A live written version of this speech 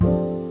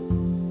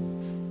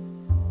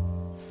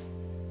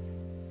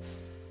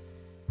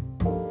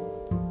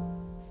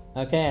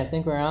Okay, I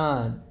think we're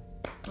on.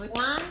 We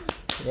won?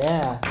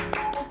 Yeah.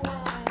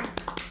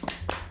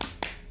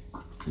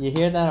 You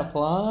hear that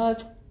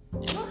applause?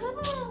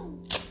 Woohoo!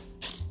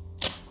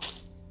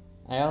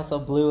 I also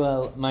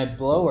blew my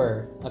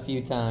blower a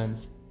few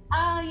times.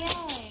 Oh,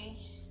 yay!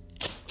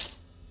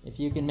 If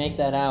you can make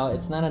that out,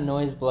 it's not a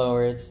noise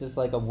blower, it's just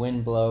like a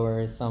wind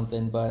blower or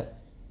something, but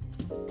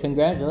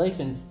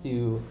congratulations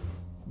to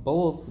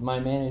both my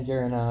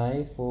manager and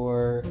I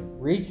for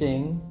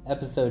reaching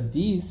episode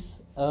 10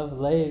 of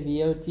Le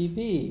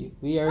VOTP.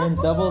 We are in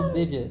double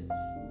digits.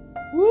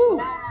 Woo!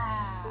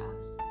 Yeah!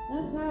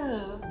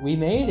 Woohoo! We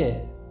made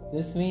it.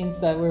 This means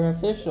that we're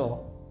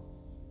official.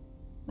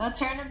 No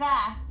turning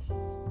back.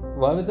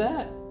 What was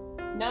that?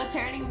 No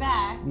turning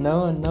back.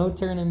 No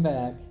turning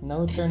back.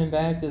 No turning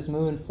back, just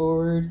moving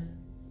forward.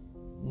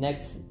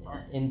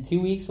 In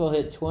 2 weeks we'll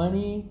hit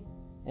 20,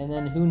 and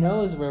then who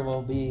knows where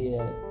we'll be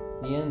at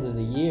the end of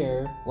the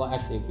year. Well,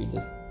 actually, if we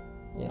just,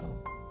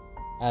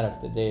 add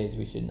up the days,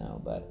 we should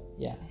know, but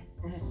yeah.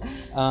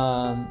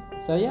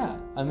 So yeah,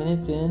 a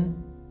minute's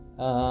in.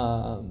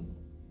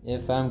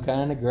 If I'm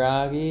kind of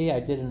groggy, I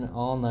did an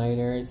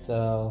all-nighter,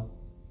 so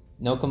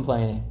no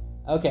complaining.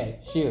 Okay,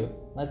 shoot,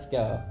 let's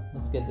go.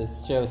 Let's get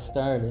this show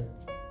started.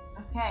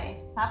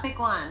 Okay, topic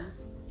 1.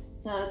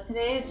 So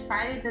today is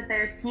Friday the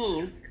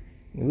 13th.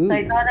 Ooh. So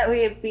I thought it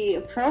would be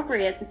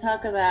appropriate to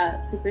talk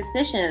about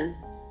superstitions.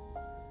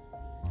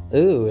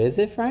 Ooh, is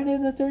it Friday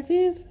the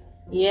 13th?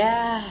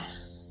 Yeah.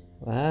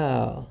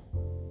 Wow.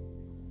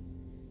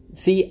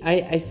 See,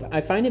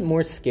 I find it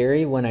more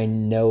scary when I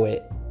know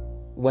it.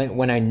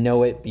 When I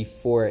know it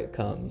before it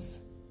comes.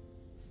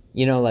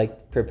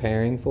 Like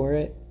preparing for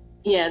it.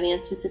 Yeah, the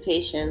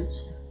anticipation.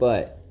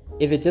 But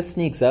if it just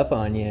sneaks up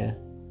on you,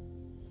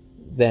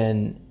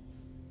 then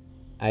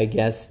I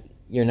guess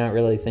you're not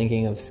really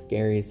thinking of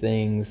scary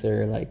things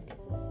or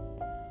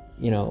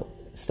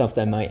stuff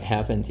that might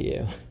happen to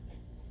you.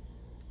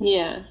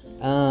 Yeah.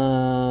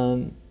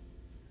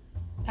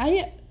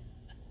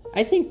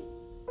 I think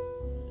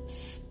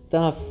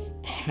stuff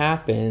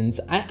happens.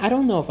 I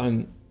don't know if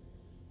I'm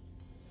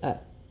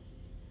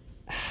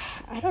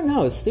I don't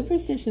know.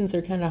 Superstitions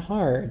are kind of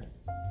hard.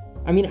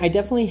 I mean, I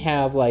definitely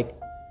have like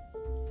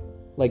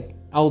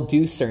I'll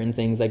do certain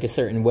things like a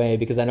certain way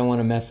because I don't want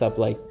to mess up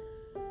like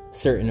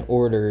certain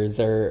orders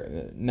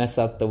or mess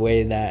up the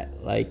way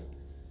that like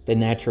the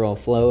natural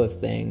flow of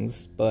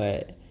things.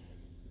 But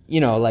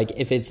like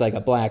if it's like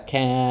a black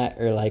cat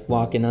or like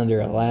walking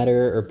under a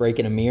ladder or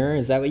breaking a mirror,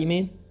 is that what you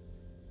mean?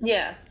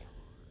 Yeah.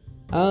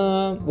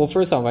 Well,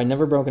 first off, I've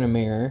never broken a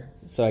mirror,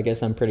 so I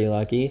guess I'm pretty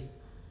lucky.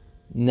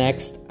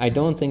 Next, I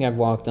don't think I've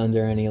walked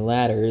under any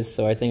ladders,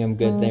 so I think I'm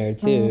good there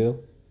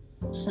too.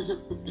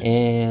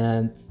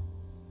 And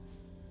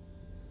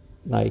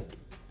like,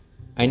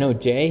 I know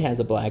Jay has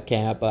a black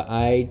cat, but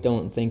I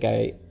don't think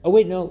I... Oh,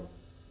 wait, no.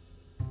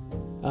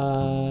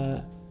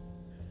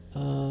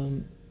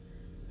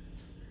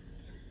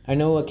 I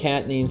know a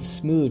cat named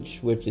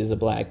Smooch, which is a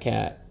black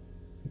cat,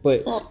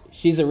 but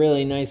she's a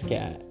really nice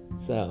cat,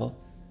 so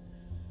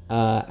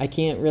I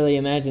can't really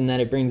imagine that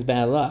it brings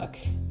bad luck.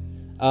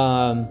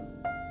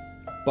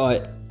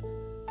 But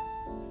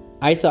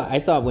I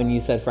thought when you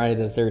said Friday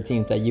the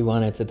 13th that you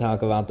wanted to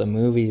talk about the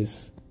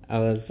movies. I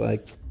was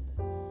like,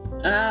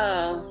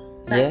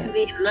 oh, that could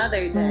be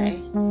another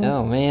day.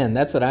 Oh man,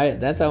 that's what I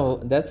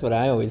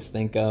always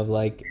think of.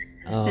 Like,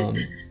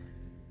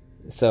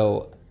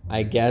 so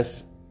I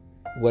guess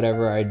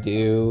whatever I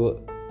do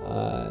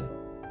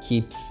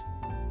keeps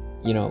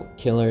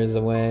killers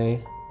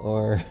away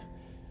or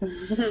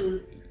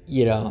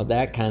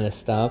that kind of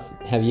stuff.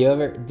 Have you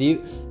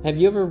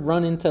ever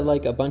run into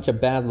like a bunch of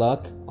bad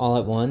luck all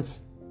at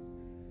once?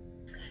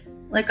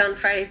 Like on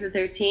Friday the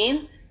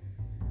 13th?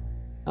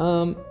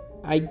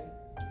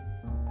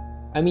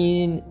 I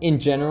mean in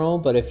general,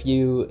 but if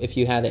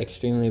you had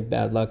extremely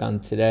bad luck on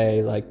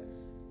today, like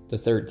the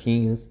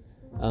 13th,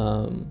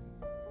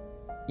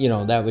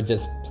 that would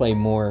just play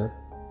more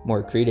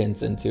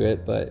credence into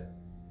it. But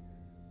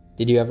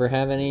did you ever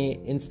have any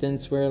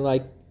instance where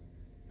like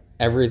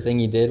everything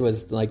you did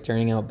was like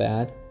turning out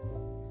bad?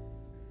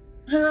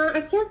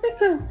 I can't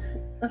think of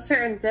a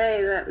certain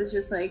day that was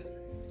just like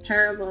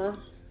terrible,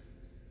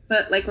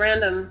 but like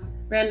random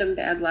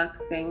bad luck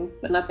things,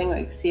 but nothing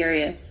like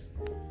serious.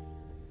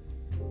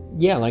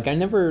 Yeah, like I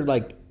never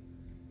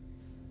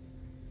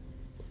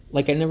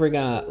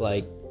got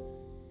like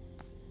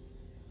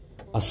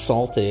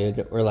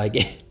assaulted or like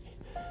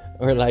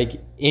or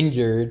like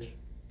injured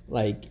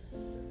like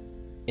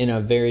in a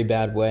very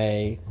bad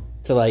way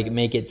to like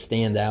make it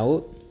stand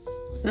out.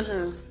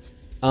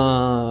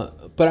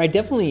 But I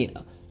definitely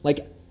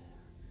like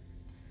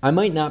I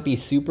might not be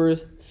super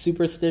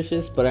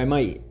superstitious, but I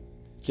might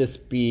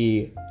just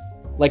be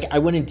like I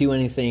wouldn't do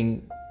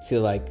anything to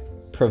like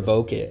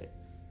provoke it.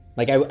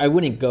 Like I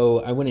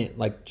wouldn't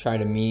like try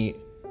to meet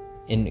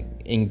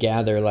and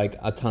gather like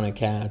a ton of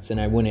cats, and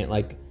I wouldn't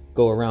like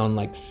go around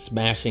like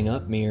smashing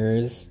up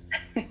mirrors,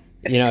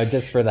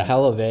 just for the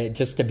hell of it,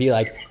 just to be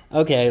like,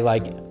 okay,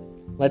 like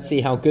let's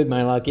see how good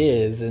my luck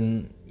is,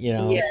 and you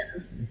know, Yeah.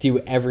 do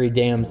every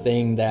damn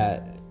thing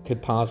that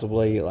could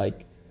possibly,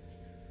 like,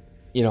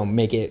 you know,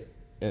 make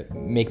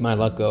my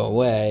luck go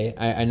away.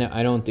 I know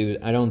I don't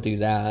do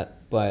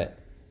that, but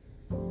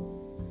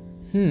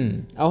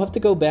I'll have to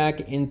go back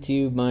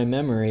into my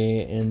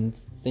memory and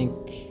think,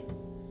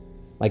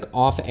 like,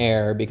 off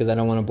air, because I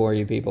don't want to bore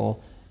you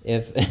people,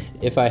 if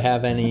if I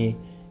have any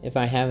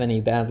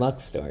bad luck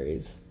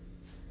stories.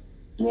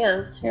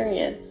 Yeah,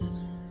 period.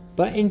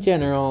 But in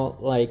general,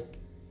 like,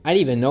 I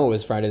didn't even know it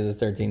was Friday the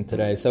 13th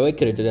today, so it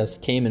could have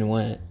just came and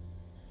went.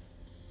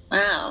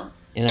 Wow.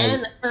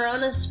 And the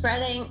corona's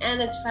spreading,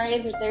 and it's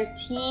Friday the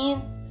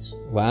 13th.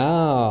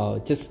 Wow.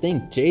 Just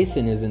think,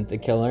 Jason isn't the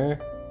killer.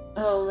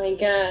 Oh my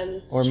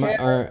god.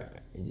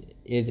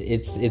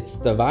 It's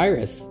the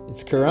virus.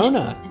 It's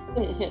Corona.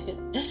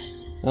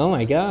 Oh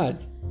my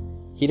god.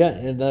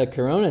 The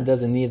Corona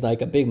doesn't need,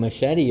 like, a big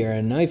machete or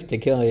a knife to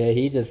kill you.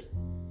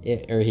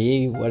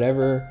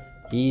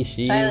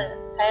 She.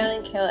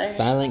 Silent killer.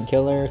 Silent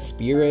killer,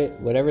 spirit,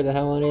 whatever the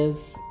hell it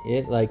is.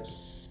 It, like,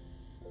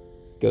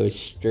 goes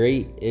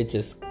straight. It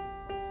just,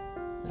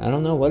 I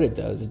don't know what it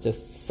does. It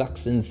just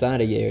sucks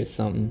inside of you or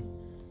something.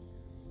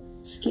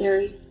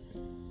 Scary.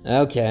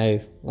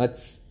 Okay,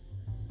 let's.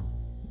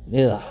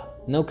 Ugh.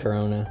 No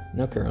Corona.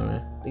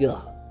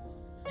 Ugh.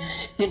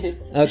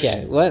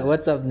 Okay,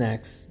 what's up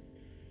next?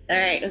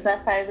 Alright, was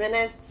that 5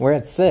 minutes? We're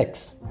at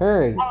 6.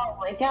 Hurry. Oh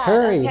my god.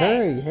 Hurry,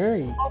 okay.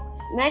 hurry.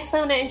 Next,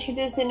 I'm going to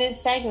introduce a new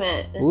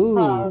segment. It's Ooh.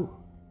 called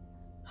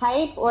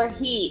Hype or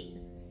Heat.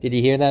 Did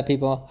you hear that,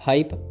 people?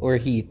 Hype or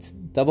heat.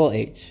 Double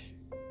H.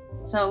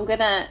 So I'm going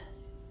to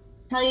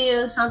tell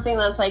you something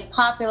that's, like,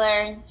 popular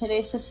in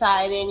today's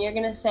society, and you're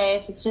going to say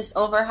if it's just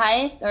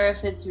overhyped or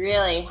if it's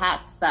really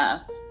hot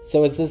stuff.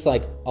 So is this,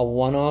 like, a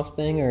one-off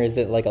thing, or is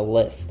it, like, a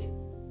list?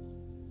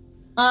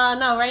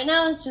 No, right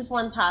now it's just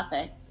one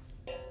topic.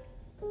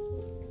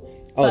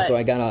 Oh, so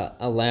I gotta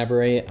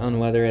elaborate on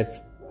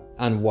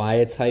why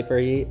it's hype or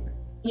heat?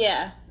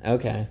 Yeah.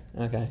 Okay.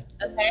 Okay?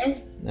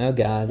 Oh,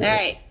 God.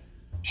 Alright.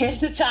 Here's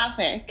the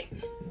topic.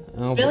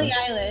 Oh, Billie boy.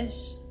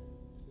 Eilish.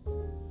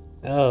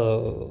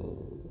 Oh.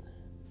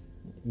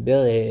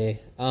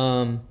 Billie.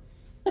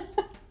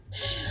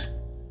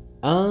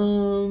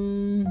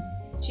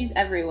 She's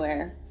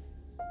everywhere.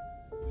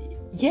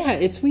 Yeah,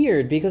 it's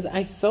weird, because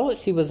I felt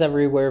she was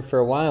everywhere for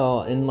a while,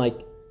 and, like,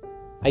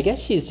 I guess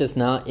she's just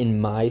not in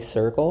my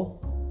circle.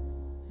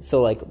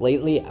 So, like,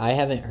 lately I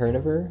haven't heard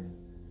of her.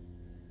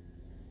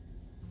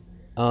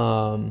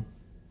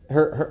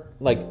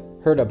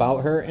 Heard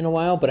about her in a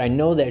while, but I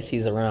know that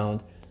she's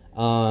around.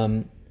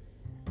 I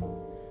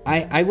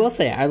will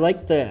say I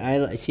like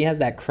she has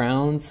that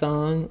Crown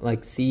song,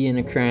 like "See in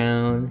a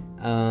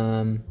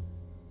Crown,"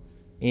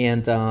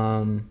 and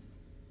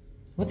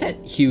what's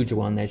that huge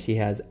one that she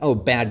has? Oh,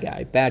 Bad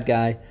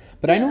Guy.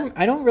 But I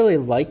don't really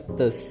like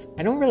this.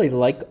 I don't really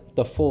like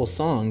the full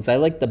songs. I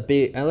like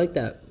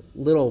that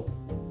little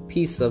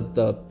piece of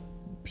the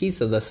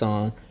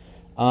song.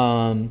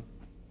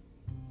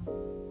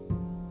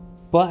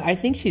 But I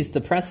think she's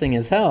depressing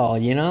as hell,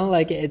 you know?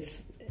 Like,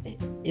 it's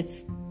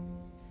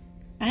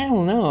I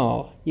don't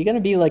know. You gotta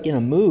be, like, in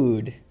a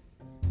mood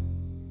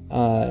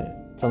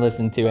to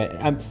listen to it.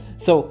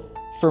 So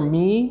for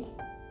me,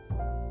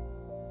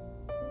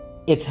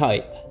 it's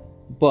hype.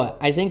 But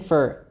I think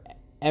for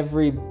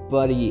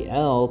everybody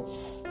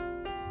else,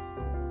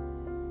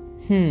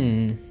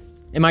 am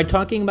I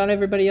talking about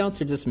everybody else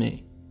or just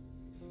me?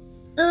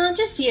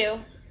 Just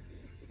you.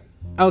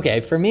 Okay,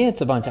 for me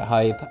it's a bunch of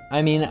hype.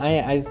 I mean,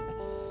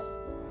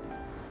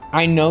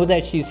 I know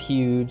that she's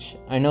huge.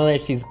 I know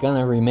that she's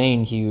gonna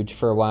remain huge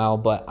for a while,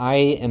 but I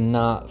am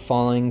not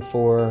falling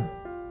for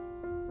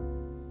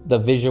the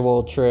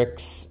visual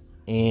tricks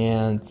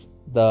and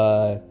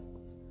the,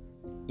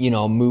 you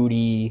know,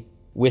 moody,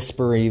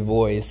 whispery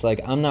voice.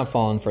 Like, I'm not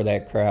falling for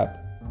that crap.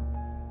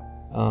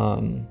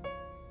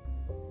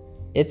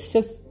 It's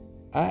just,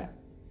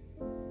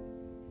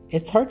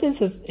 it's hard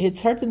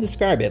to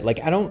describe it.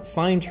 Like, I don't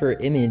find her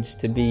image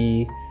to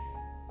be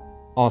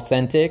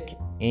authentic,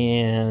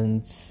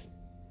 and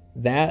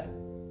that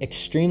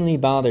extremely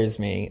bothers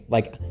me.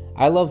 Like,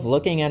 I love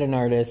looking at an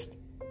artist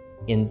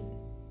and,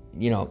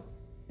 you know,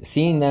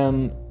 seeing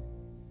them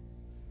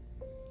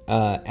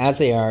as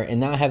they are and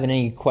not having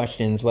any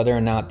questions whether or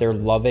not they're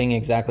loving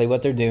exactly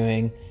what they're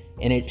doing,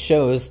 and it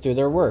shows through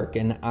their work,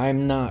 and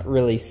I'm not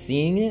really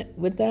seeing it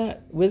with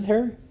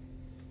her.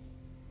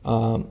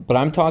 But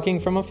I'm talking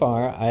from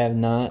afar. I have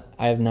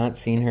not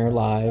seen her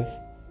live.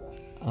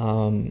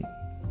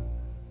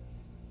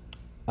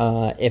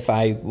 If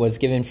I was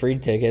given free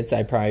tickets,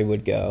 I probably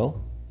would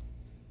go.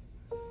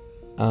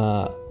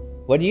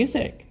 What do you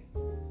think?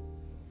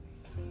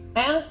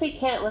 I honestly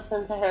can't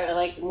listen to her,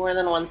 like, more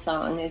than one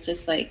song. It's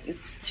just, like,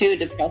 it's too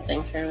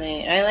depressing for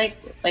me. I like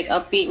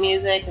upbeat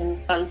music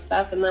and fun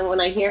stuff, and then when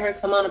I hear her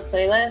come on a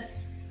playlist,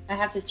 I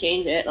have to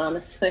change it,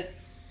 honestly.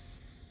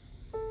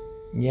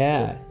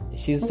 Yeah,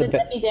 she's the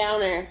Debbie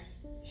Downer.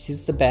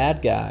 She's the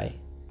bad guy.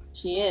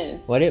 She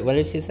is. What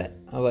did she say?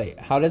 Oh wait,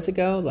 how does it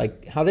go?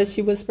 Like, how does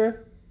she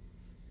whisper?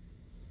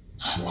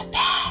 I'm the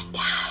bad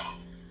guy.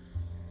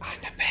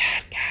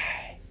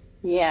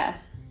 Yeah.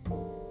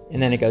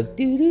 And then it goes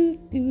doo doo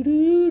doo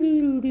doo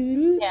doo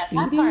doo Yeah,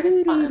 that part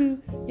is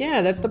fun.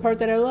 Yeah, that's the part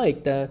that I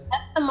like. That's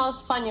the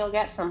most fun you'll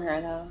get from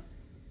her, though.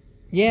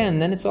 Yeah,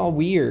 and then it's all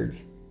weird.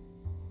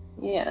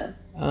 Yeah.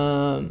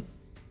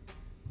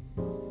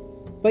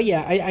 But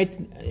yeah, I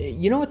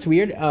you know what's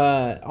weird?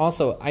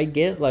 Also, I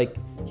get like,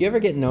 do you ever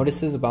get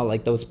notices about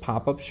like those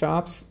pop-up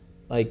shops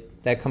like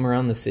that come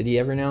around the city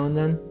every now and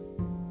then?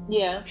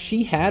 Yeah.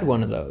 She had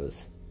one of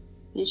those.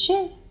 Did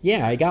she?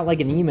 Yeah, I got like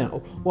an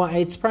email. Well,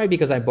 it's probably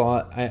because I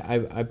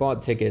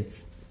bought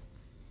tickets,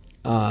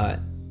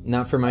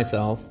 not for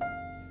myself,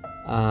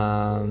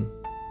 and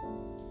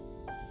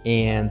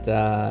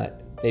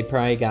they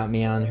probably got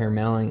me on her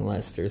mailing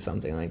list or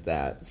something like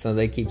that. So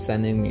they keep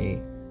sending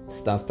me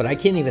stuff, but I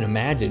can't even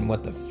imagine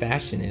what the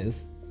fashion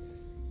is.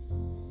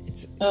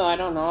 Oh, I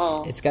don't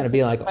know. It's got to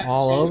be like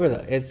all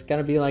over it's got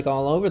to be like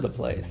all over the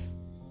place.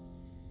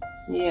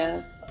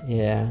 Yeah.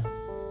 Yeah.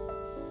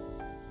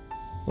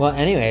 Well,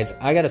 anyways,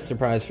 I got a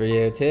surprise for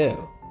you too.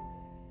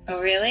 Oh,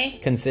 really?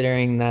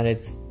 Considering that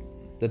it's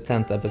the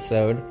 10th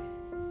episode.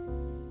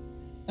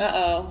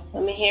 Uh-oh.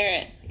 Let me hear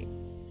it.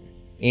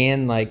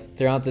 And like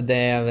throughout the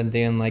day I've been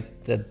doing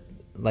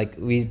like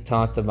we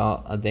talked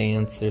about a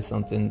dance or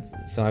something,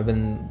 so I've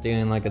been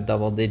doing like a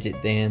double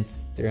digit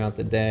dance throughout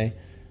the day.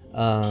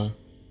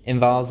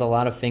 Involves a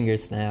lot of finger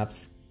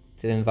snaps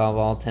to involve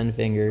all 10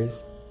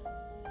 fingers.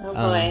 Oh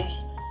boy.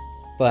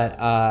 But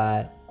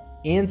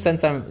and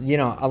since I'm,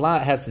 a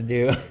lot has to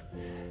do,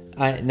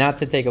 not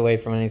to take away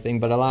from anything,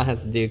 but a lot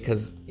has to do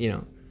because,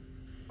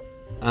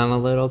 I'm a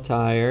little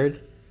tired.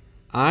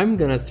 I'm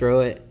gonna throw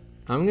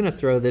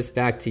this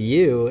back to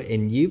you,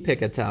 and you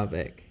pick a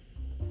topic.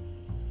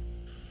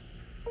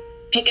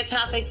 Pick a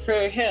topic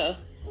for who?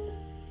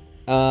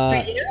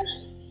 For you?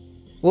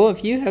 Well,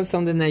 if you have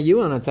something that you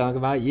want to talk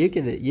about, you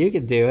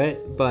could do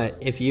it. But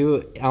if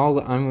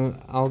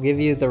I'll give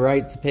you the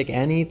right to pick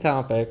any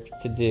topic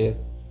to do.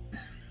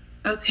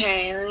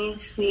 Okay, let me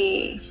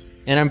see.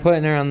 And I'm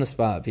putting her on the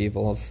spot,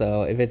 people.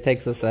 So if it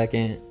takes a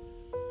second,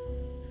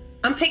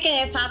 I'm picking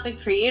a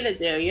topic for you to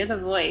do. You're the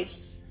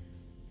voice.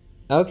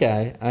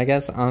 Okay, I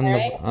guess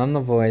I'm the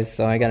voice,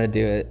 so I gotta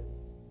do it.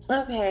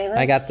 Okay.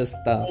 I got the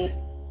stuff.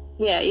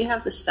 Yeah, you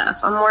have the stuff.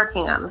 I'm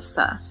working on the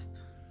stuff.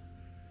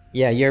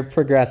 Yeah, you're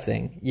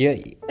progressing.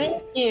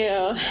 Thank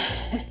you.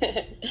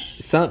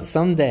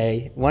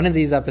 Someday, one of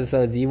these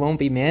episodes, you won't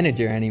be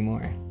manager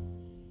anymore.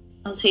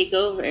 I'll take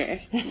over.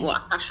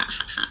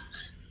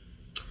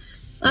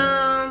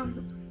 All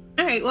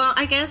right, well,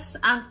 I guess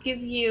I'll give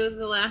you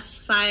the last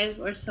 5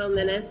 or so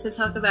minutes to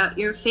talk about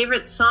your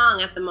favorite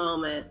song at the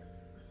moment.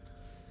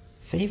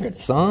 Favorite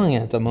song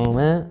at the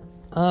moment?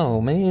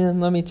 Oh,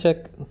 man, let me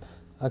check.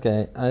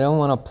 Okay, I don't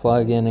want to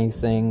plug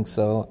anything,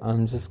 so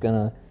I'm just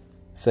gonna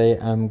say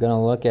I'm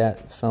gonna look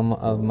at some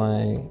of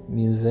my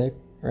music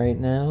right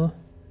now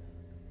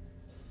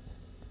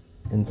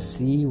and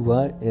see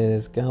what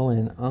is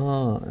going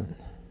on.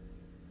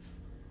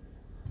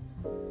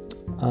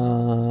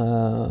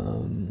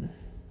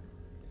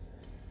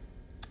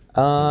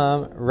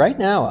 Right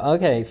now,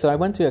 okay, so I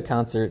went to a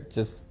concert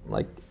just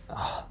like,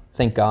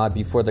 thank God,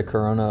 before the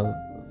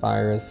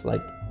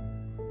coronavirus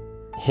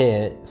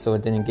hit, so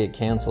it didn't get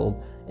canceled.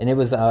 And it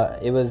was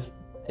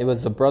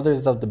the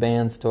Brothers of the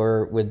Bands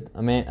tour with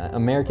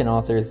American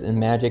Authors and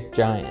Magic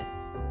Giant,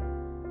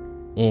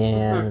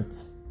 and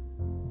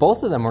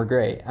both of them were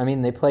great. I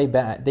mean, they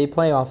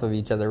play off of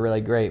each other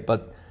really great.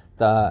 But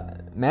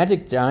the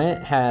Magic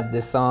Giant had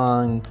this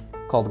song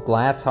called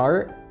Glass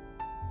Heart,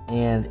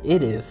 and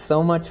it is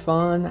so much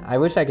fun. I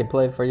wish I could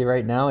play it for you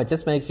right now. It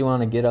just makes you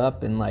want to get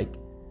up and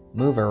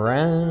move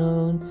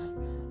around.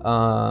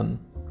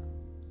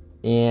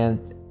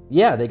 And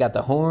yeah, they got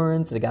the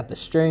horns, they got the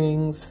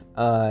strings,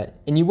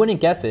 and you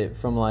wouldn't guess it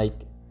from I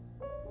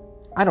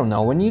don't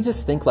know, when you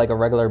just think a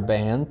regular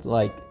band,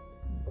 do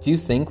you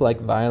think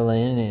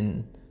violin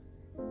and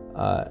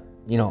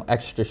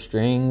extra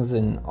strings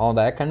and all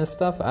that kind of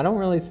stuff? I don't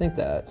really think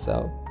that.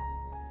 So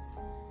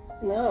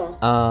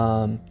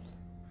no.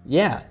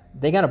 Yeah,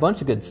 they got a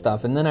bunch of good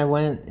stuff. And then I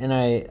went and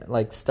I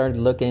started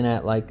looking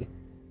at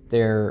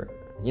their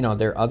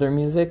their other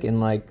music, and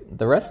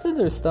the rest of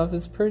their stuff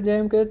is pretty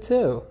damn good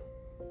too.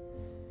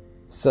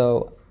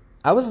 So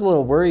I was a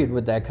little worried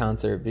with that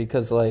concert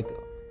because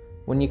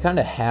when you kind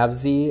of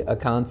halvesy a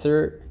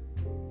concert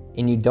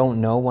and you don't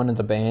know one of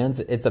the bands,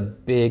 it's a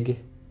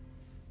big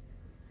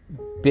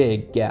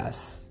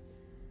guess.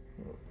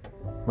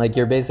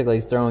 You're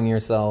basically throwing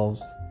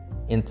yourselves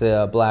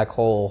into a black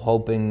hole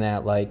hoping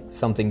that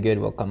something good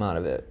will come out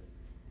of it.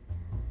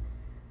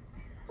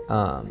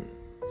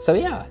 So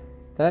yeah,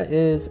 that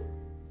is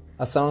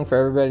a song for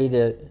everybody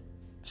to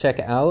check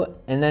out.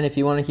 And then if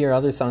you want to hear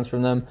other songs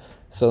from them,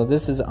 so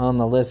this is on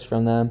the list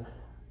from them.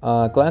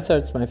 Glass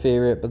Heart's my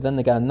favorite, but then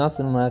they got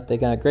Nothing Left, they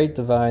got Great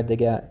Divide, they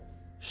got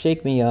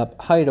Shake Me Up,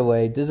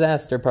 Hideaway,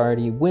 Disaster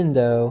Party,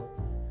 Window.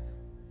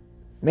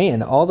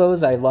 Man, all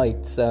those I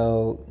liked,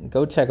 so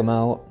go check them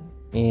out.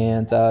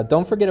 And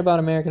don't forget about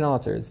American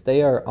Authors.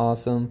 They are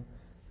awesome.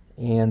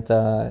 And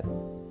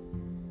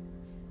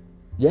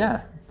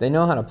yeah, they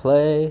know how to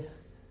play,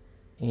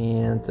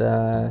 and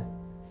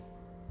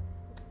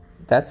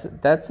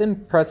that's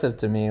impressive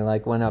to me.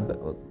 Like when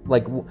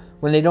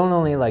when they don't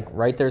only like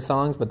write their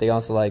songs, but they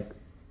also like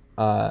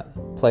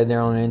play their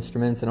own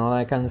instruments and all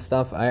that kind of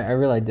stuff. I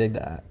really dig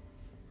that.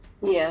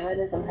 Yeah, that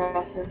is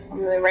impressive.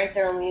 When they write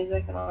their own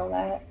music and all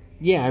that.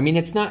 Yeah, I mean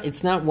it's not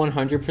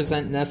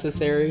 100%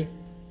 necessary,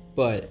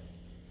 but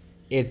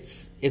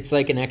it's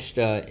like an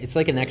extra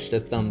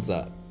thumbs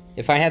up.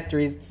 If I had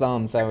 3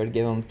 thumbs, I would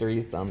give them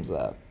 3 thumbs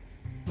up.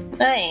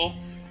 Nice.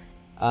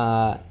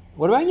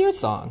 What about your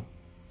song?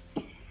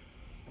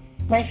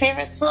 My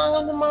favorite song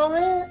of the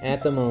moment?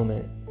 At the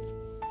moment.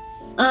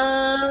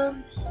 I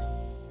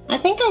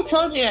think I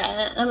told you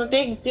I'm a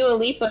big Dua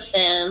Lipa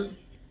fan.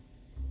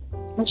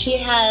 And she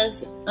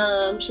has,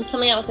 she's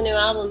coming out with a new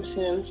album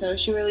soon, so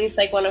she released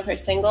like one of her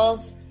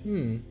singles.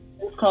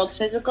 It's called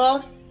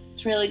Physical.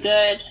 It's really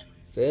good.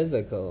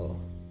 Physical.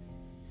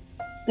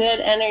 Good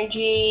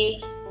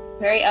energy,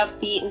 very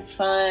upbeat and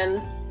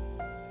fun.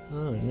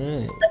 Oh,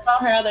 nice. That's all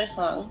her other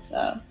songs,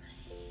 so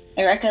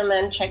I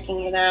recommend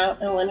checking it out.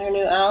 And when her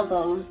new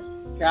album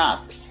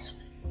drops,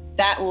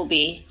 that will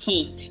be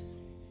heat.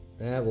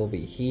 That will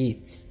be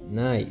heat.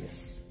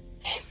 Nice.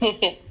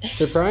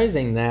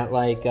 Surprising that,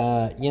 like,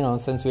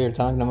 since we were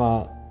talking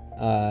about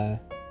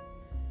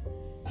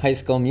High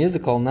School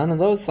Musical, none of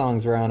those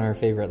songs were on our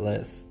favorite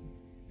list.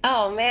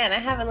 Oh, man, I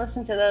haven't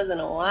listened to those in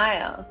a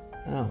while.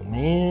 Oh,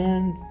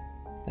 man.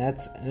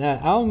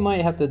 I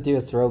might have to do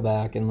a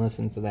throwback and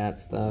listen to that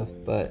stuff,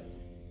 but...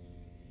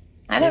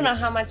 I don't know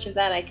how much of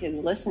that I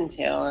could listen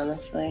to,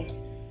 honestly.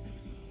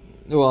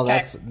 Well,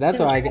 that's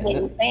why I got...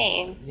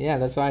 insane. Yeah,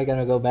 that's why I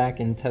gotta go back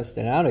and test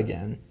it out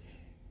again.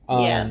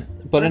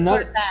 But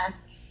another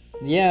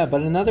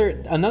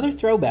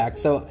throwback.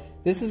 So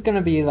this is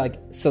gonna be like,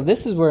 so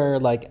this is where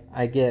like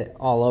I get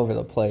all over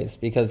the place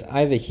because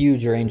I have a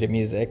huge range of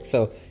music.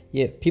 So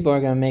yeah, people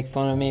are gonna make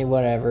fun of me,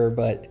 whatever.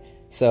 But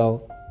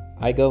so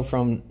I go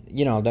from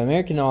the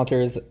American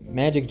Alters,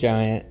 Magic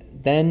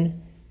Giant.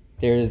 Then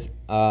there's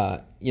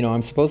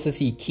I'm supposed to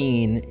see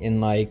Keen in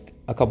like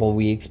a couple of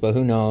weeks, but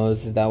who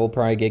knows? That will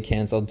probably get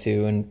canceled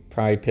too and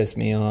probably piss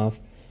me off.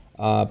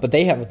 But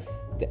they have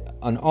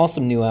an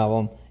awesome new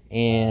album,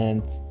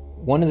 and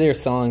one of their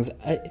songs,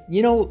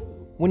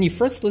 when you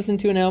first listen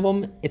to an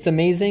album, it's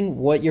amazing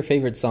what your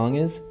favorite song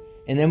is,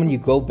 and then when you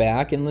go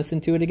back and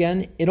listen to it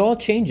again, it all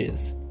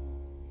changes.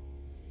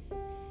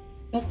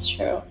 That's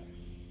true.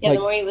 Yeah, like,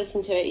 the more you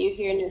listen to it, you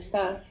hear new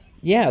stuff.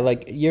 Yeah,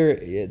 like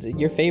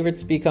your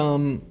favorites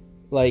become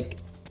like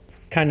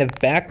kind of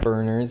back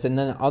burners, and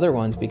then other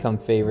ones become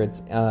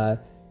favorites.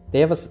 They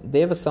have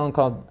a song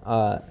called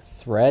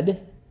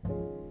Thread.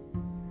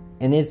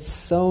 And it's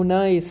so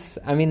nice.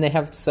 I mean, they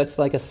have such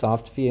like a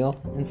soft feel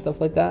and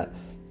stuff like that.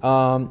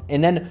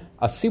 And then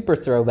a super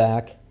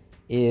throwback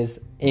is,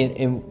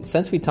 and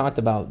since we talked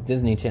about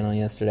Disney Channel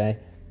yesterday,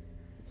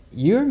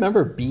 you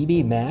remember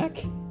BB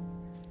Mac?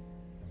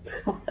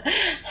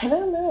 I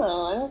don't know.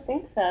 I don't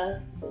think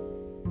so.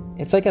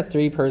 It's like a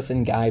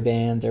 3-person guy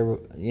band. They're,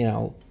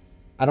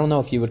 I don't know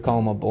if you would call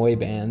them a boy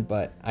band,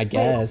 but I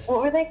guess. Wait,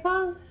 what were they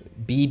called?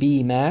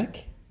 BB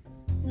Mac?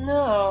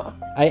 No.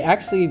 I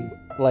actually,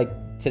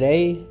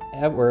 today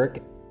at work,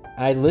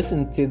 I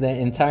listened to the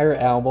entire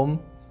album,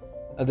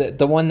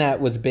 the one that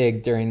was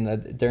big during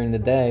the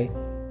day,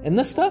 and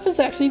the stuff is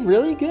actually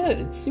really good.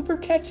 It's super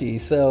catchy.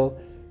 So,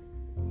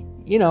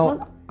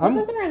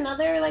 wasn't there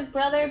another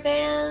brother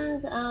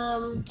band?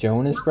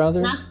 Jonas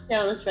Brothers? Not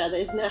Jonas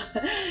Brothers. No,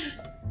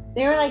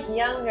 they were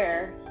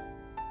younger.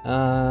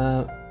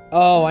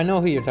 Oh, I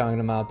know who you're talking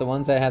about. The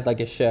ones that had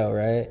a show,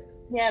 right?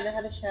 Yeah, they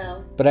had a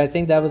show. But I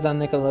think that was on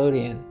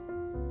Nickelodeon.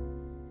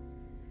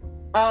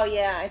 Oh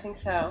yeah, I think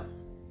so.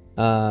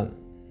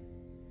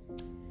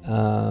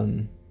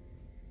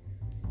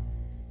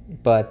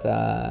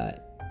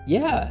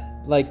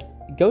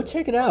 Go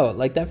check it out.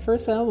 That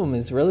first album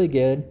is really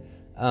good.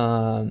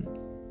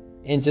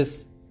 And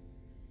just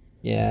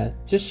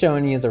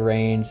showing you the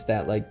range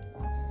that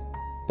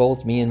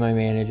both me and my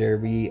manager,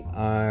 we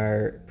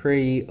are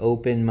pretty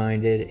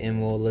open-minded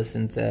and will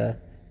listen to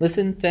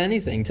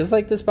anything, just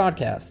like this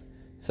podcast.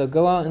 So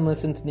go out and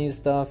listen to new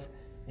stuff.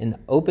 And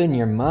open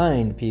your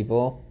mind,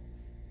 people.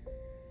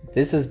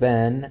 This has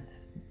been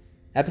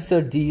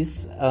episode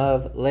 10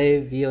 of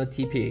Le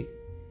VOTP.